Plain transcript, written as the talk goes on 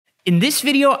In this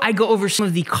video, I go over some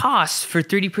of the costs for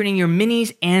 3D printing your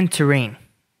minis and terrain.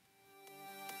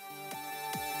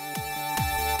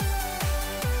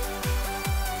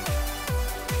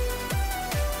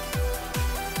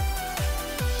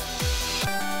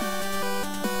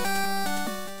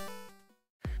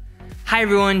 Hi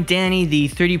everyone, Danny, the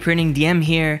 3D printing DM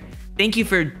here. Thank you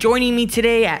for joining me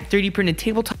today at 3D Printed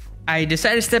Tabletop. I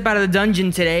decided to step out of the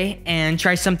dungeon today and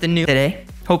try something new today.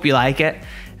 Hope you like it.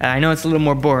 I know it's a little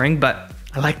more boring, but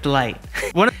I like the light.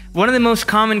 One of the most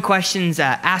common questions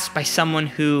asked by someone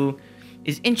who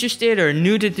is interested or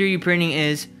new to 3D printing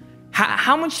is,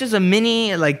 how much does a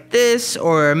mini like this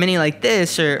or a mini like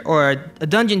this or a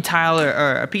dungeon tile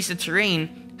or a piece of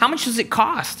terrain, how much does it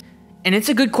cost? And it's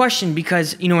a good question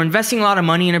because, you know, we're investing a lot of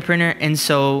money in a printer, and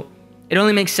so it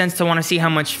only makes sense to want to see how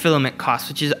much filament costs,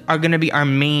 which are going to be our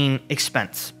main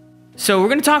expense. So we're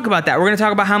going to talk about that. We're going to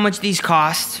talk about how much these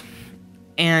cost.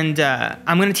 And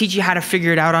I'm going to teach you how to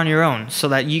figure it out on your own so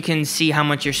that you can see how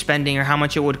much you're spending or how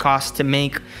much it would cost to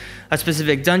make a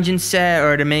specific dungeon set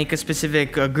or to make a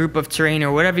specific group of terrain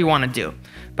or whatever you want to do.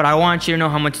 But I want you to know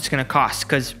how much it's going to cost,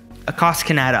 because a cost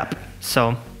can add up.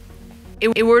 So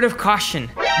a word of caution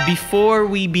before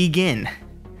we begin.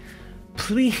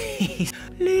 Please,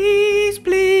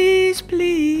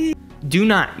 please, do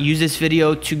not use this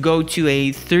video to go to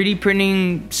a 3D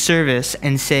printing service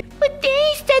and say, "But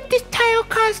they said this tile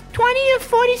costs 20 or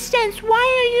 40 cents. Why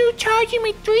are you charging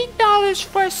me $3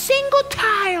 for a single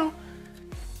tile?"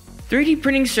 3D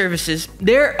printing services,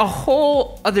 they're a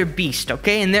whole other beast,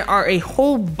 okay? And there are a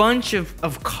whole bunch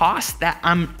of costs that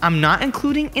I'm not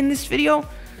including in this video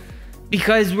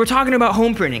because we're talking about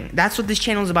home printing. That's what this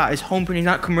channel is about, is home printing,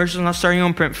 not commercials, not starting your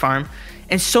own print farm.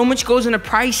 And so much goes into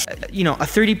price, you know, a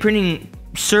 3D printing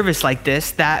service like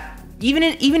this, that even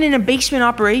in a basement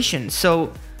operation.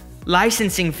 So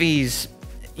licensing fees,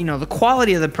 you know, the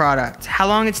quality of the product, how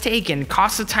long it's taken,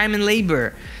 cost of time and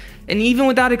labor. And even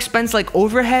without expense like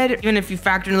overhead, even if you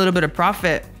factor in a little bit of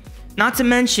profit, not to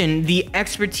mention the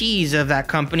expertise of that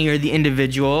company or the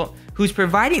individual who's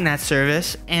providing that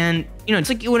service. And, you know, it's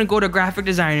like you wouldn't go to a graphic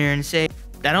designer and say,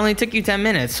 that only took you 10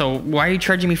 minutes, so why are you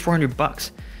charging me 400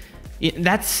 bucks?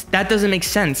 That doesn't make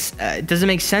sense. It doesn't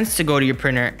make sense to go to your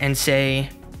printer and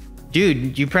say,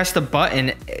 dude, you pressed the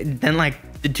button, then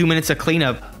like the 2 minutes of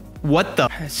cleanup. What the?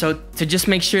 So to just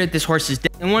make sure that this horse is dead.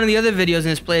 In one of the other videos in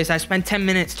this place, I spent 10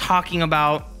 minutes talking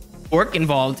about work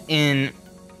involved in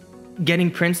getting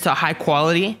prints to high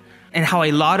quality and how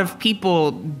a lot of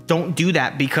people don't do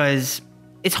that because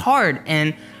it's hard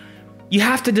and you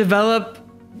have to develop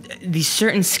these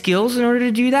certain skills in order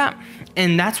to do that.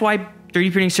 And that's why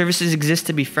 3D printing services exist,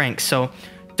 to be frank. So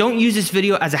don't use this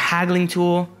video as a haggling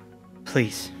tool,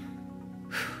 please.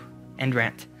 End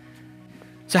rant.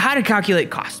 So how to calculate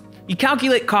cost? You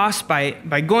calculate cost by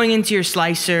going into your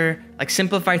slicer, like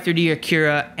Simplify 3D or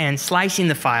Cura, and slicing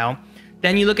the file.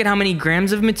 Then you look at how many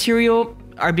grams of material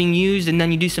are being used, and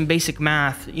then you do some basic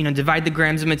math. You know, divide the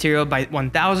grams of material by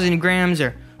 1,000 grams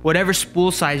or whatever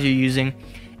spool size you're using,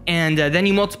 and then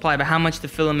you multiply by how much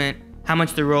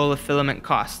the roll of filament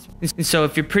costs. And so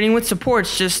if you're printing with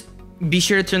supports, just be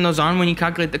sure to turn those on when you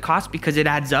calculate the cost, because it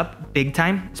adds up big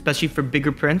time, especially for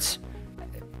bigger prints.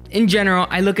 In general,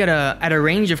 I look at a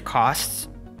range of costs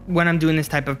when I'm doing this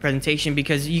type of presentation,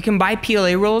 because you can buy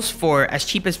PLA rolls for as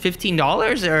cheap as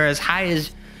 $15 or as high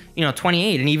as, you know,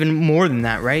 $28 and even more than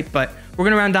that, right? But we're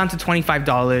gonna round down to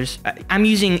 $25. I'm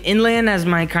using Inland as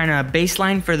my kind of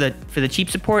baseline for the cheap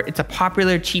support. It's a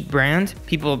popular cheap brand.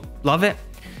 People love it.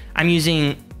 I'm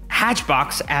using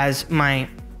Hatchbox as my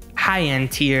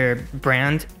high-end tier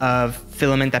brand of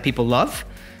filament that people love.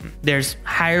 There's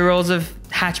higher rolls of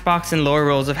Hatchbox and lower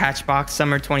rolls of Hatchbox.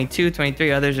 Some are 22,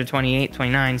 23, others are 28,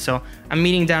 29. So I'm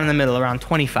meeting down in the middle around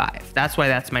 25. That's why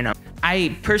that's my number.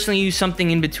 I personally use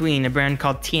something in between, a brand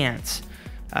called Tiance.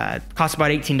 Costs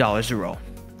about $18 a roll.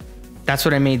 That's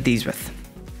what I made these with.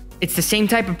 It's the same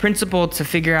type of principle to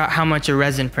figure out how much a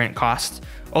resin print costs,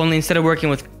 only instead of working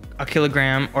with a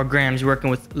kilogram or grams, you're working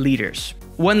with liters.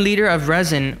 1 liter of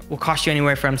resin will cost you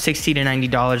anywhere from $60 to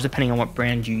 $90 depending on what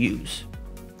brand you use.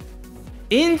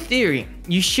 In theory,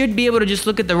 you should be able to just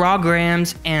look at the raw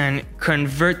grams and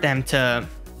convert them to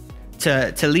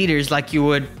liters like you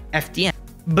would FDM.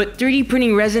 But 3D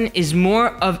printing resin is more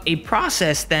of a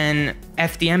process than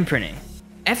FDM printing.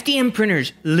 FDM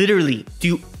printers literally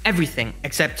do everything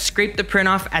except scrape the print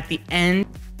off at the end.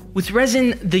 With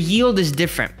resin, the yield is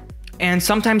different. And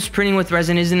sometimes printing with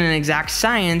resin isn't an exact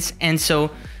science. And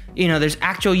so, you know, there's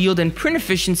actual yield and print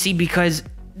efficiency because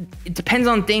it depends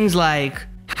on things like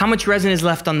how much resin is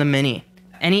left on the mini,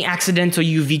 any accidental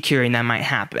UV curing that might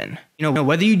happen, you know,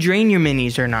 whether you drain your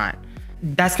minis or not,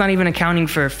 that's not even accounting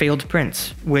for failed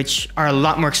prints, which are a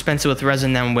lot more expensive with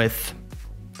resin than with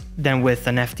an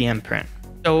FDM print.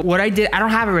 So what I did, I don't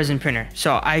have a resin printer.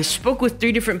 So I spoke with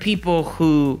 3 different people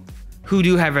who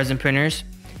do have resin printers,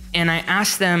 and I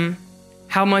asked them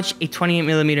how much a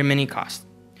 28mm mini cost.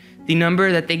 The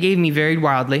number that they gave me varied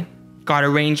wildly, got a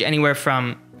range anywhere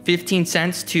from 15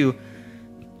 cents to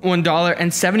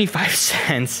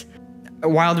 $1.75. A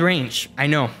wild range, I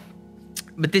know.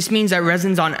 But this means that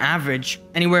resin's on average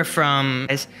anywhere from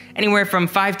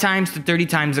 5 times to 30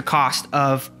 times the cost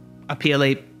of a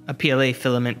PLA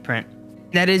filament print.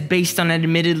 That is based on an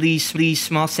admittedly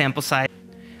small sample size.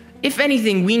 If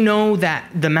anything, we know that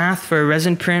the math for a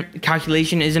resin print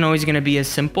calculation isn't always going to be as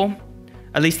simple,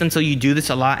 at least until you do this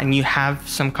a lot and you have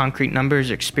some concrete numbers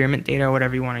or experiment data or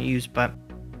whatever you want to use. But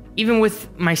even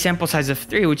with my sample size of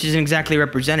 3, which isn't exactly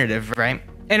representative, right?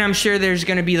 And I'm sure there's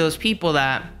going to be those people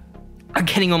that are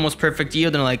getting almost perfect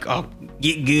yield and are like, oh,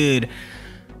 get good.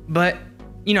 But,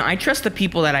 you know, I trust the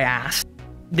people that I asked.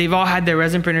 They've all had their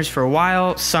resin printers for a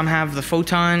while. Some have the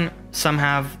Photon, some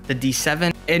have the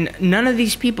D7, and none of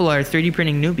these people are 3D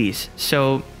printing newbies.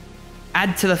 So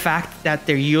add to the fact that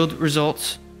their yield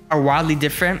results are wildly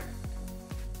different.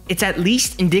 It's at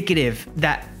least indicative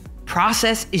that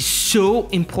process is so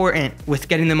important with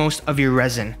getting the most of your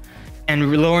resin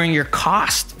and lowering your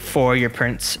cost for your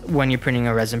prints when you're printing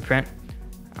a resin print.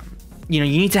 You know,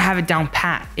 you need to have it down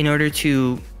pat in order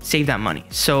to save that money.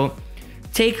 So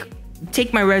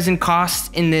take my resin costs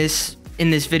in this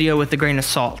video with a grain of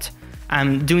salt.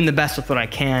 I'm doing the best with what I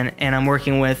can, and I'm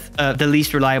working with the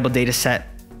least reliable data set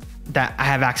that I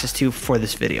have access to for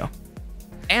this video.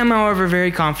 I am, however,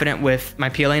 very confident with my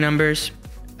PLA numbers.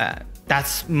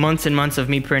 That's months and months of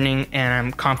me printing, and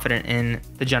I'm confident in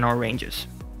the general ranges.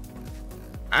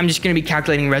 I'm just going to be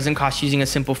calculating resin costs using a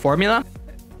simple formula.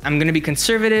 I'm going to be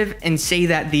conservative and say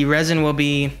that the resin will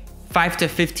be 5 to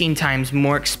 15 times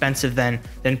more expensive than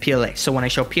PLA. So when I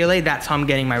show PLA, that's how I'm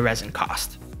getting my resin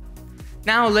cost.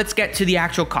 Now let's get to the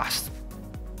actual cost.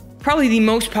 Probably the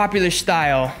most popular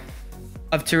style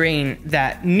of terrain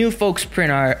that new folks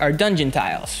print are dungeon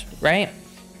tiles, right?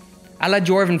 A la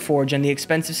Dwarven Forge on the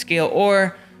expensive scale,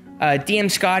 or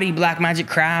DM Scotty, Blackmagic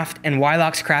Craft, and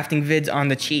Wylock's crafting vids on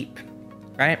the cheap,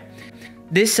 right?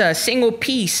 This single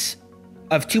piece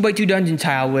of 2x2 dungeon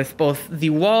tile with both the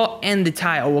wall and the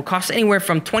tile will cost anywhere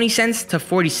from 20 cents to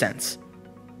 40 cents.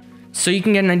 So you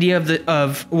can get an idea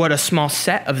of what a small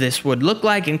set of this would look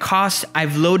like and cost.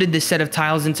 I've loaded this set of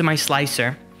tiles into my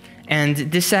slicer, and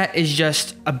this set is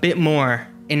just a bit more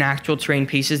in actual terrain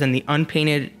pieces than the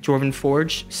unpainted Dwarven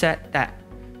Forge set, that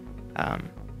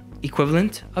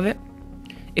equivalent of it.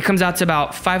 It comes out to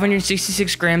about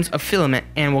 566 grams of filament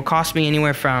and will cost me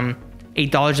anywhere from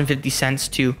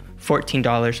 $8.50 to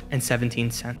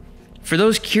 $14.17. For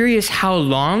those curious how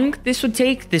long this would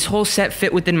take, this whole set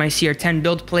fit within my CR-10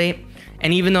 build plate,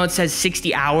 and even though it says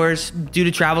 60 hours, due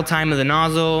to travel time of the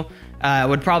nozzle, it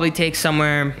would probably take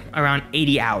somewhere around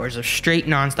 80 hours of straight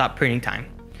non-stop printing time.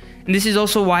 And this is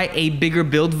also why a bigger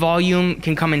build volume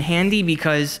can come in handy,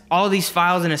 because all of these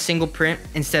files in a single print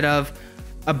instead of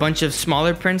a bunch of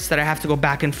smaller prints that I have to go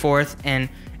back and forth and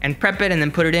prep it and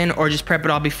then put it in, or just prep it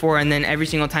all before and then every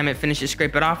single time it finishes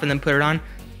scrape it off and then put it on.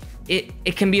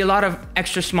 It can be a lot of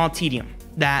extra small tedium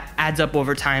that adds up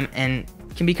over time and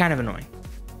can be kind of annoying.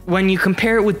 When you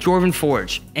compare it with Dwarven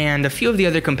Forge and a few of the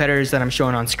other competitors that I'm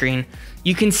showing on screen,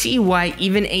 you can see why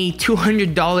even a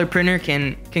 $200 printer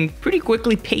can pretty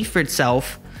quickly pay for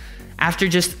itself after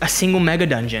just a single mega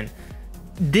dungeon.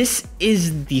 This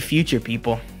is the future,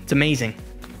 people. It's amazing.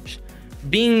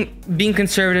 Being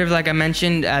conservative, like I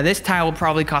mentioned, this tile will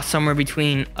probably cost somewhere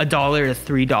between $1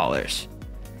 to $3.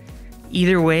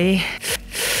 Either way,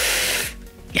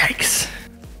 yikes.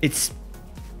 It's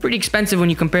pretty expensive when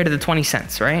you compare to the 20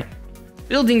 cents, right?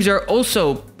 Buildings are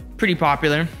also pretty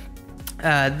popular.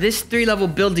 This 3-level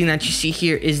building that you see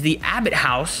here is the Abbott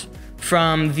House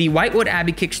from the Whitewood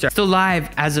Abbey Kickstarter. Still live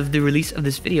as of the release of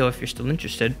this video if you're still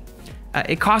interested.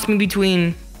 It cost me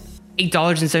between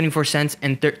 $8.74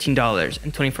 and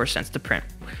 $13.24 to print.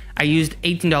 I used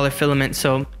 $18 filament,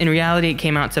 so in reality it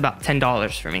came out to about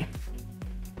 $10 for me.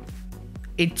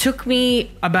 It took me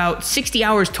about 60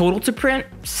 hours total to print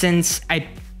since I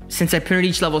printed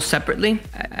each level separately.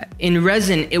 In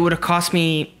resin, it would have cost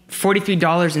me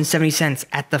 $43.70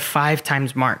 at the 5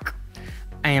 times mark.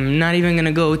 I am not even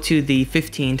gonna go to the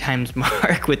 15 times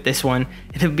mark with this one.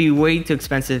 It'll be way too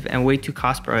expensive and way too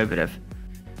cost prohibitive.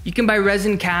 You can buy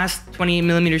resin cast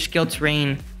 28mm scale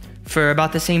terrain for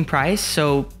about the same price.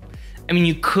 So, I mean,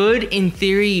 you could, in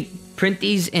theory, print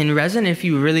these in resin if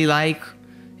you really like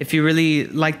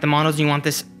the models and you want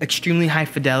this extremely high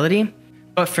fidelity.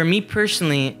 But for me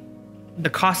personally, the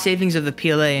cost savings of the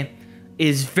PLA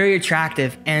is very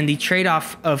attractive, and the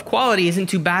trade-off of quality isn't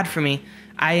too bad for me.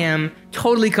 I am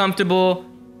totally comfortable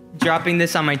dropping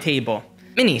this on my table.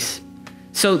 Minis.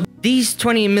 So these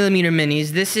 20mm minis,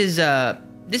 this is a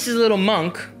little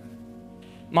monk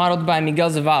modeled by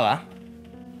Miguel Zavala.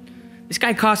 This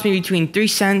guy cost me between 3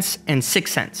 cents and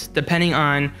 6 cents, depending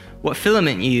on what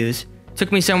filament you use. It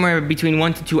took me somewhere between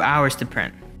 1 to 2 hours to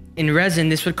print. In resin,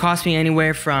 this would cost me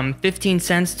anywhere from 15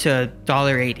 cents to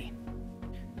 $1.80.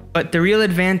 But the real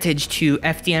advantage to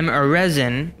FDM or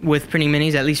resin with printing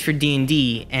minis, at least for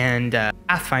D&D and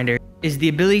Pathfinder, is the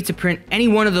ability to print any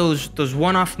one of those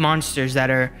one-off monsters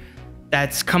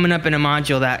that's coming up in a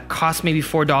module that costs maybe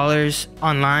 $4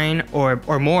 online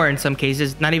or more in some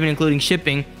cases, not even including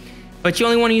shipping. But you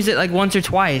only want to use it like once or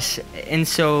twice, and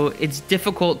so it's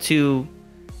difficult to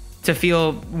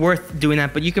feel worth doing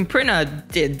that. But you can print a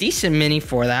decent mini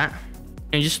for that.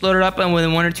 And just load it up, and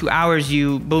within 1 or 2 hours,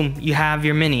 you have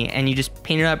your mini, and you just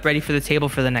paint it up ready for the table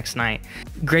for the next night.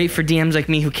 Great for DMs like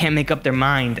me who can't make up their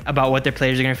mind about what their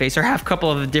players are gonna face, or have a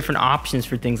couple of different options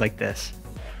for things like this.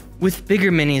 With bigger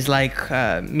minis like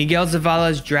Miguel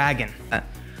Zavala's Dragon,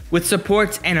 with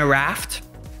supports and a raft,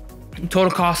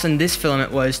 total cost on this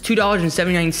filament was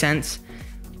 $2.79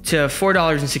 to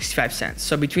 $4.65,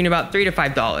 so between about $3 to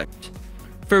 $5.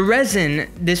 For resin,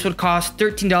 this would cost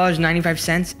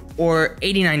 $13.95 or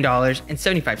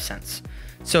 $89.75.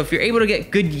 So if you're able to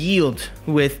get good yield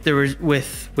with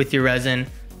your resin,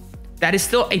 that is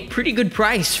still a pretty good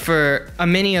price for a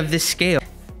mini of this scale.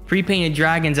 Pre-painted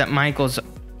dragons at Michael's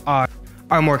are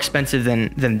more expensive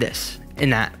than this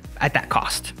at that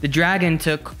cost. The dragon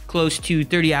took close to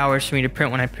 30 hours for me to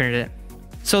print when I printed it.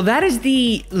 So that is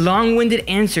the long-winded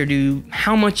answer to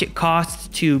how much it costs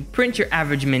to print your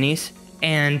average minis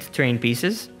and terrain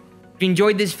pieces. If you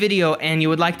enjoyed this video and you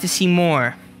would like to see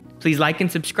more, please like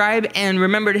and subscribe, and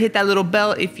remember to hit that little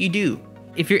bell if you do.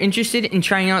 If you're interested in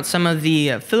trying out some of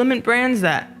the filament brands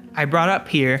that I brought up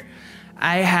here,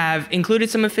 I have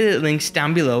included some affiliate links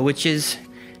down below, which is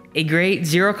a great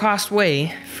zero-cost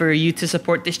way for you to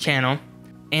support this channel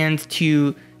and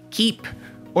to keep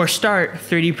or start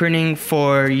 3D printing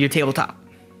for your tabletop.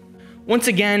 Once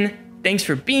again, thanks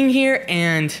for being here,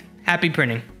 and happy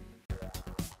printing.